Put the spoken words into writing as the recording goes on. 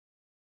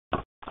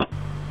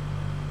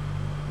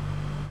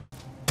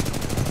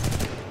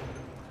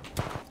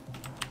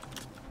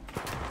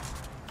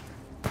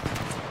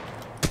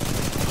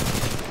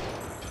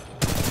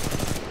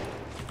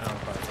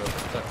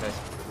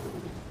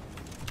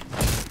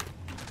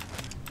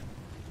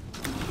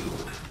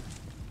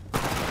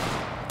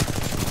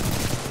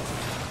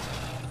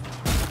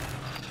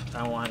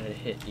I wanted to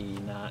hit E,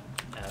 not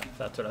F.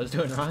 That's what I was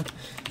doing wrong. I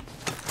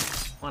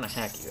want to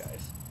hack you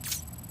guys.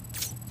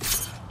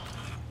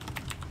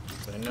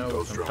 But I know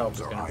Those some help drones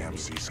is are going to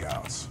IMC be.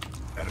 scouts.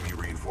 Enemy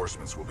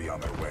reinforcements will be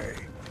on their way.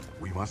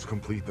 We must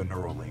complete the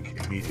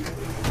Neuralink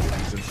immediately.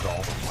 Please install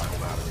the final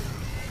battery.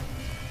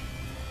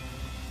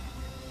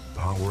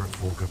 Power at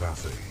full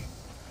capacity.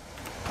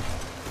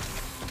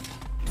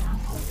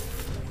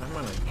 I'm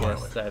gonna guess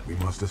Pilot, that. we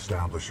must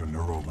establish a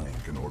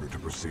Neuralink in order to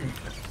proceed.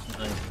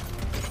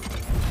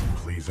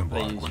 Please They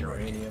embark use when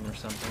ready. uranium or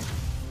something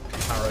to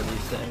power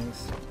these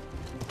things.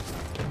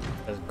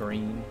 Because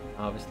green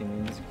obviously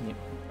means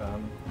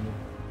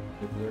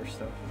nuclear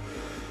stuff.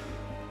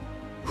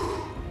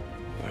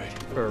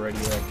 Or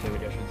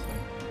radioactivity, I should say.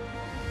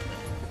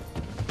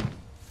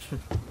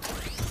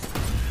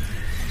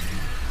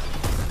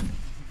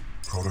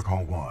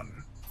 Protocol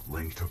 1.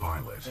 Link to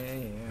pilot.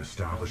 Yeah.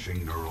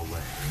 Establishing neural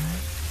link.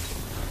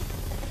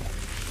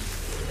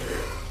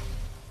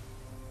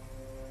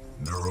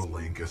 Neural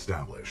link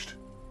established.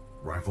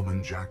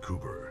 Rifleman Jack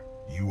Cooper,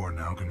 you are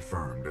now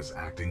confirmed as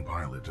acting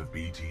pilot of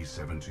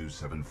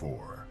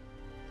BT-7274.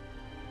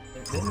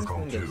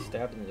 Protocol 2.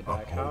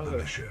 Uphold the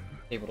mission.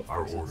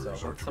 Our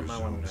orders are to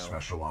resume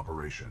Special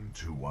Operation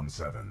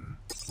 217.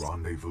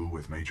 Rendezvous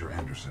with Major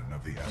Anderson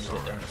of the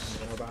SRS.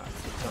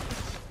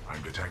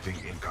 I'm detecting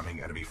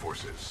incoming enemy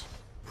forces.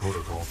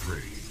 Protocol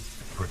 3.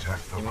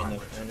 Protect the pilot.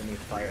 Enemy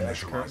fire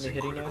that's currently Initializing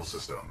hitting critical us?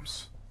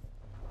 systems.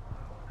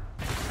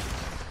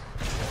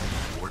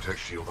 Vortex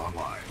shield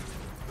online.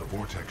 The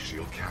vortex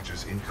shield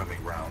catches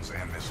incoming rounds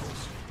and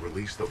missiles.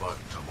 Release the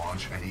button to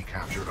launch any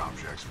captured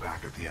objects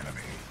back at the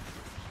enemy.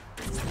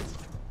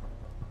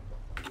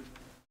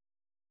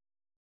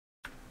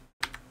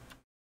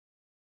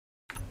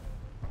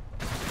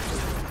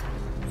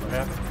 What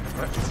happened?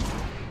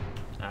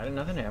 What?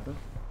 Nothing happened.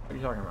 What are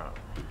you talking about?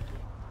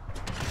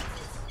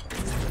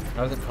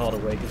 I wasn't called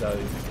away because I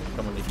was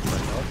someone to keep my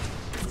health.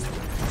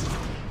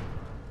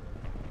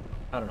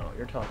 I don't know what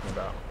you're talking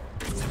about.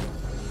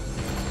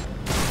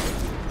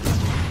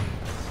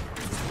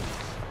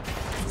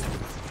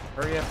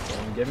 Hurry up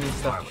and give me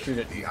stuff Pilot, to shoot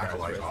at the these guys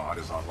Acolyte with. pod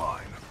is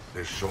online.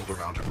 This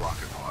shoulder-mounted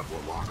rocket pod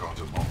will lock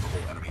onto multiple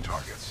enemy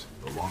targets.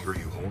 The longer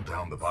you hold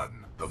down the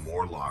button, the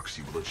more locks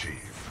you will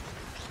achieve.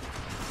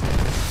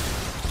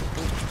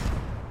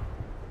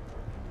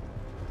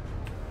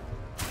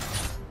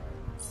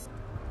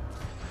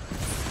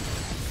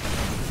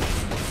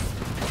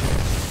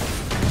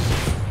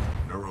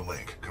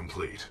 Neuralink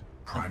complete.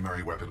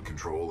 Primary weapon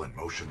control and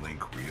motion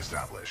link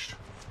re-established.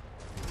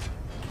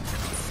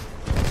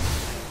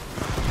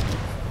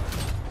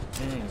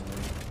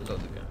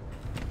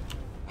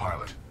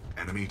 Pilot,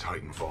 enemy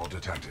Titanfall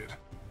detected.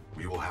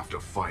 We will have to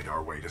fight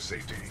our way to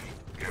safety.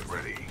 Get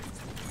ready.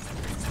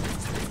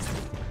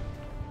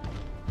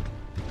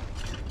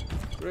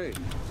 Great.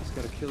 Just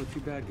gotta kill a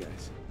few bad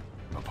guys.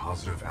 A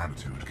positive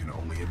attitude can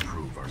only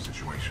improve our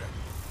situation.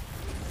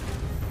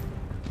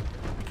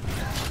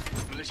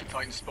 Militia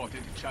Titan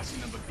spotted, chassis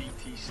number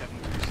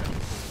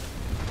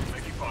BT-7274.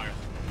 Taking fire.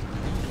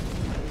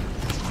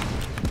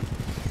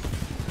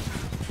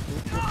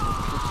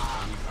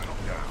 Battle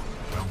down.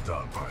 Well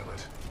done,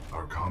 pilot.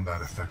 Our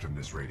combat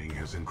effectiveness rating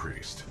has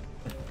increased.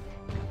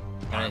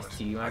 Can I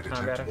see my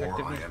combat detect more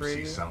effectiveness IMC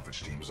rating?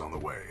 salvage teams on the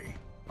way.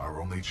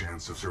 Our only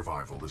chance of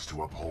survival is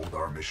to uphold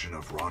our mission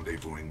of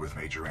rendezvousing with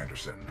Major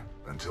Anderson.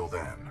 Until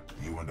then,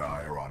 you and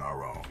I are on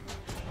our own.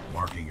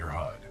 Marking your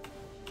HUD.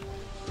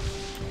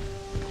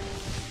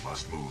 We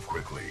must move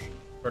quickly.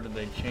 Or did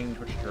they change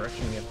which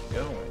direction you have to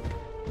go in?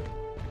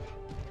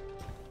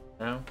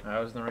 No, I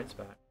was in the right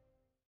spot.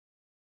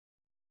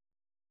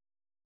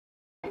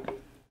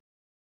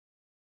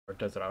 Or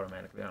does it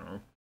automatically? I don't know.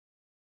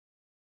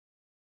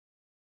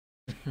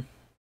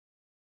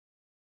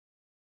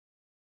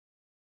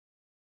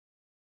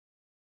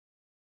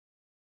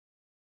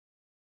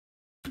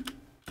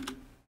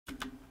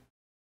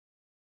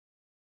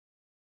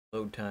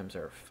 Load times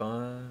are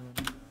fun.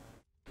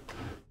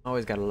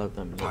 Always gotta love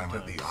them.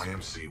 Pilot, the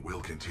IMC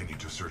will continue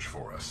to search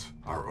for us.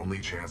 Our only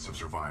chance of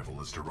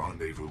survival is to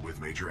rendezvous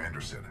with Major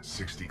Anderson,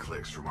 60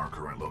 clicks from our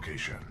current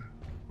location.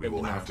 We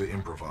will have to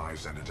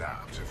improvise and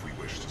adapt if we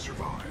wish to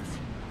survive.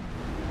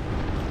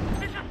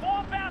 This is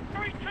Wallbound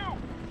 3-2.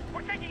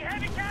 We're taking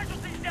heavy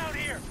casualties down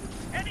here.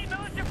 Any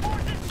militia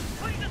forces,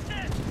 please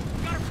assist.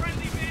 We got a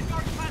friendly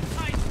Vanguard class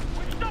Titan.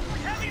 We've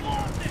suffered heavy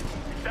losses.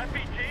 Is that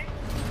BT?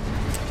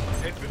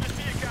 It's good to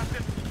see you,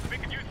 Captain. We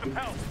could use some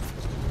help.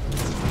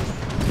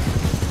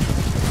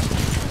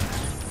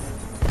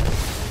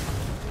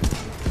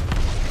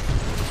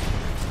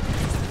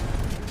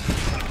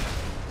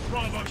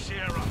 Bravo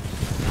Sierra.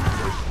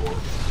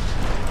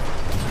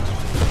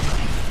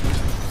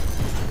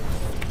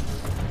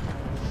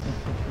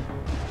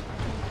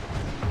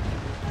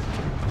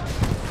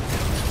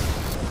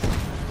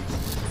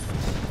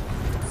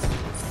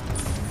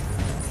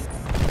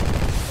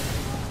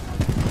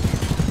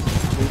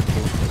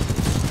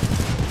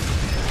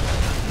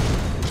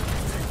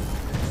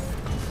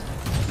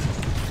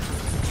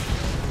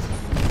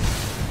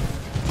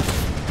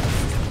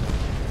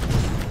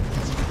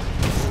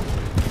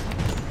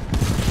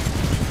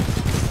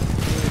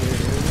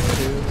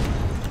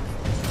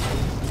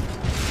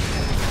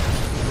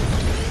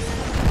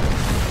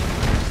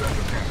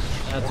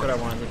 I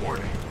wanted to do.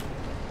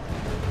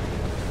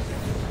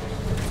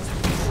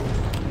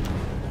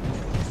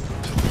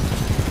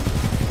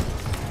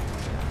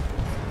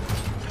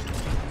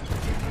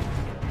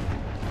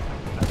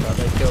 I thought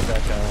they killed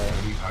that guy.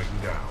 Enemy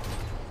Titan down.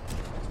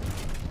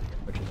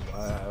 Which is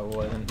why I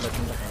wasn't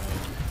looking behind.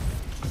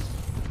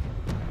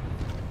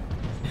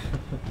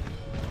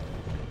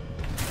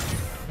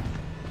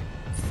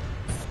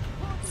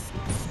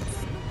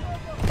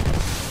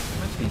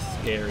 Must be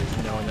scary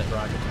knowing that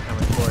rockets are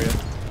coming for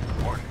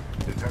you. Warning.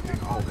 Detecting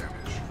hull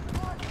damage.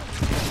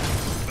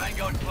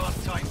 Vanguard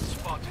class Titan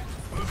spotted.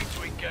 Moving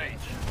to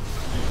engage.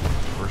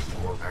 First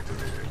floor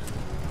activated.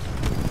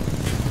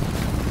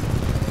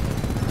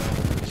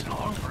 It's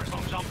not over as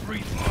long as I'm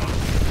breathing.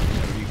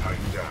 Enemy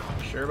Titan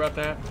down. Sure about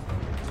that?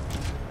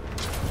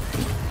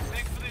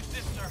 Thanks for the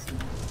assist, sir.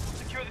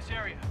 Secure this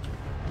area.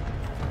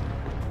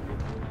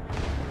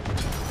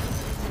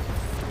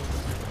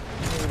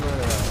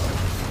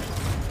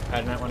 I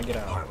did not want to get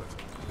out. Pilot,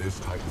 this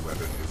Titan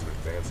weapon is an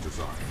advanced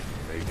design.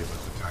 May give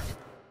us a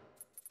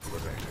tactical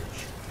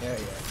advantage. Yeah,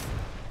 yeah.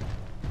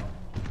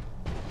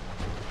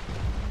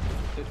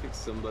 I think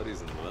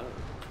somebody's in love.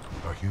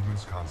 A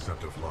human's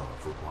concept of love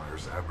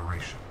requires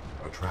admiration,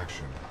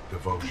 attraction,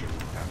 devotion,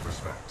 and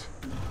respect.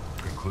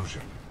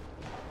 Conclusion.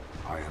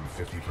 I am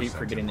 50% Keep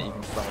forgetting that in you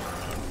can love. fly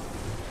around.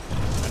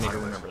 I need to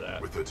remember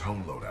that. With the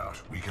tone loadout,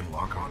 we can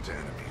lock onto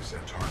enemies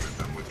and target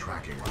them with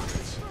tracking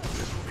rockets.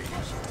 This will be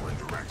useful in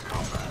direct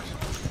combat.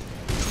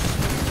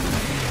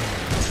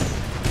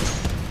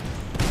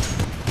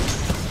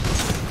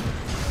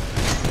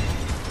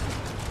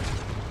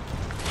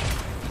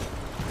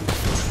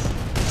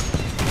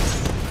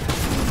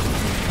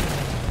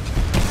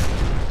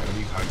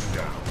 Enemy Titan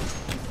down.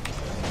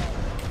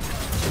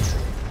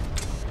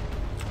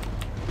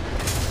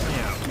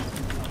 Yeah.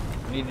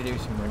 I need to do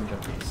some ring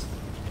jumpies.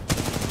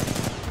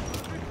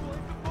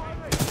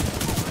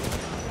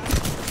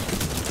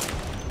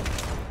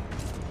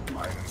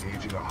 I am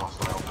engaging a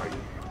hostile Titan.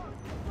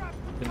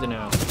 Good to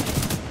know.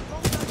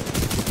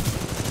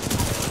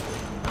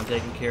 I'm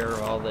taking care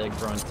of all the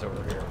grunts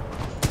over here.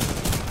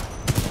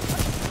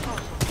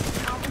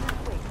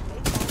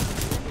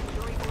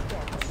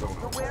 The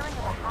wearing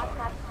of a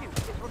hazmat suit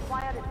is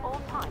required at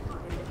all times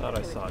within this Thought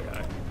I saw a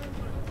guy.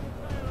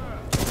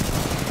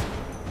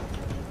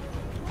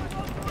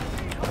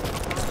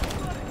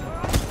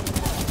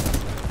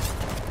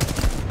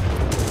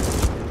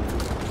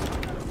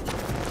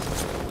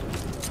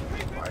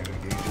 I am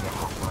engaging a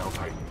hostile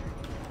Titan.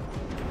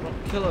 Well,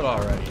 kill it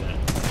already then.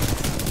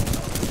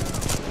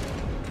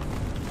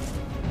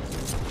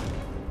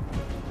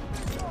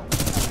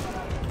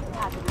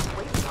 hazardous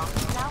waste rock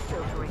is now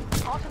filtering.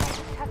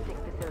 Automated testing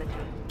facility,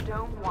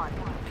 Dome 1.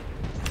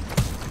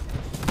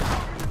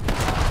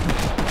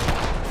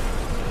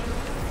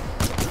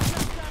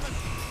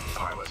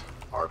 Pilot,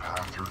 our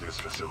path through this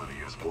facility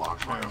is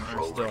blocked by a I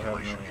flow still have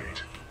regulation no-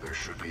 gate. There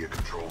should be a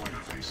control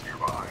interface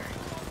nearby.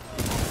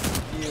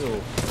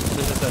 Ew.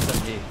 This is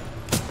SMG.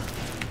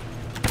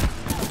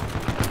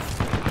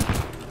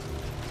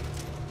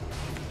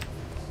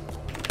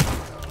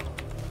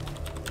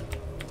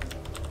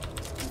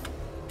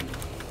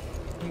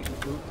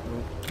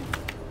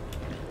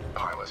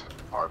 Pilot,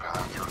 our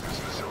path through this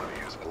facility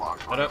is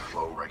blocked by Shut a up.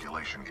 flow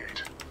regulation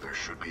gate. There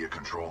should be a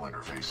control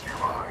interface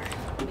nearby.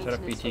 Shut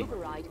up, Maintenance BT.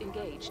 override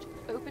engaged.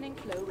 Opening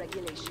flow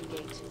regulation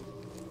gate.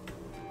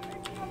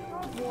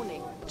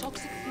 Warning.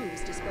 Toxic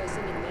fumes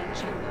dispersing in main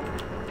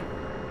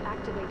chamber.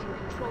 Activating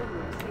control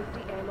room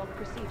safety airlock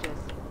procedures.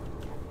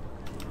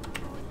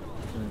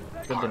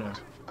 Good to know.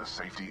 Pilot, the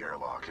safety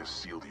airlock has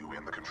sealed you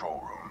in the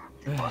control room.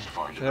 You must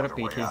find Shut up,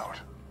 another way BT. out.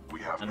 We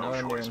have I no know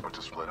I'm choice doing. but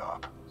to split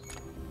up.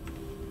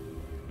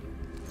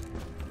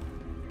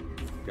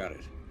 Got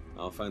it.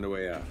 I'll find a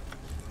way out.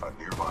 A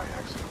nearby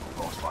exit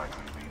will most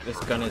likely lead This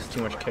further gun is into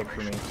too the much kick for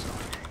me. regulation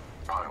facility.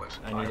 Pilot,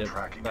 I need am a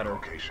tracking better- your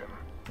location.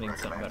 I need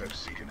something Recommend better. that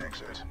seek an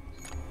exit.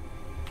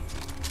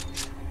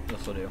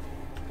 This will do.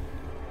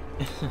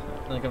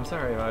 Like, I'm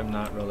sorry if I'm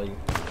not really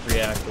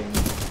reacting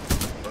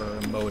or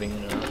emoting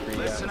enough for you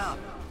guys. Listen up.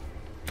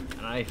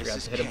 And I forgot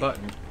is to hit a King.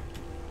 button.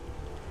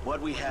 What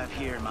we have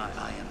here, my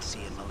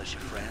IMC and militia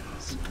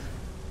friends,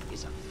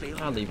 is a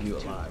failure I'll leave you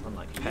to alive. I'm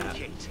like Pat.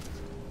 communicate.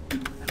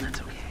 And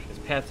that's okay. Because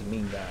Pat's a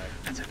mean guy.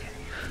 That's okay.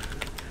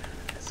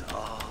 It's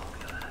all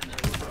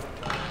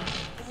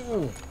good.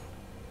 Ooh.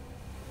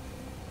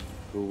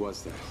 Who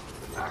was that?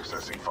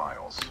 Accessing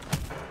files.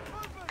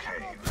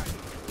 Kane,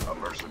 a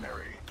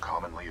mercenary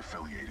commonly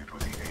affiliated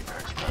with the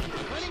Apex Predators.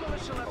 Any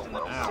militia left in the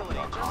well-known facility,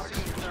 narcotics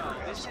just so you user know,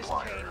 and this is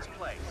supplier. Kane's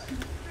place.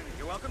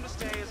 You're welcome to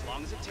stay as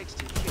long as it takes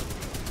to kill you,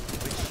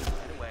 which,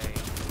 by the way,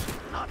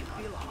 will not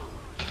be long.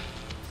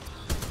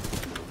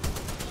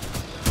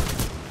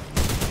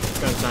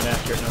 Gun's not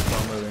accurate enough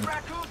while moving.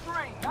 Raccoon 3,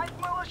 9th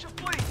Militia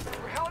Fleet.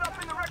 We're held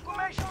up in the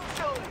reclamation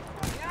facility.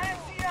 The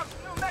IMCF's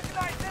new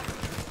mechanized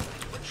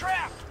infantry. We're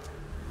trapped.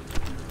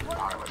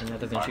 Pilot, And that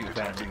doesn't I'm shoot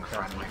bad. detecting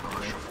friendly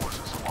militia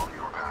forces along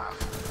your path.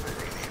 They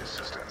may need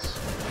assistance.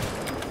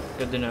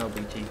 Good to know,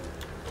 BT.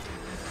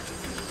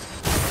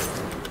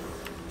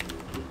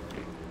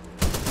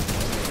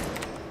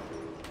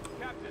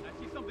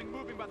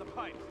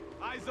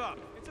 Eyes up.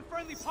 It's a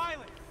friendly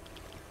pilot.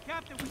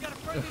 Captain, we got a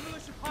friendly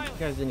militia pilot. You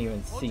guys didn't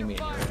even Hold see your me in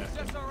your fire, it's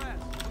reaction. SRS.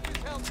 Look his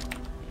helmet.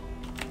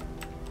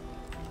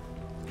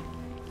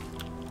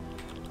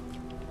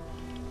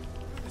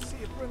 Good to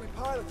see a friendly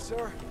pilot,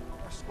 sir.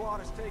 Our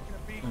squad is taking a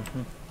beat.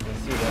 I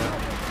see that.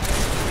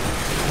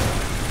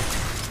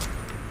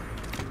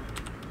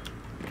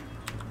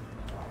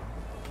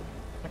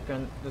 That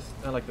gun,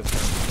 I like this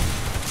gun.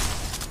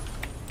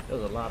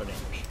 Does a lot of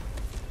damage.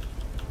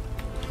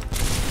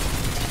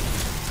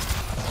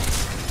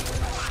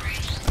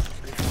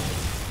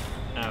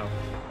 Ow.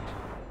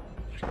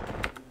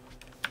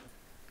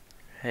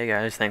 Hey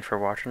guys, thanks for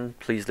watching.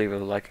 Please leave a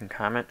like and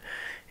comment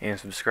and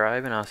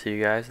subscribe, and I'll see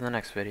you guys in the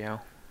next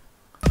video.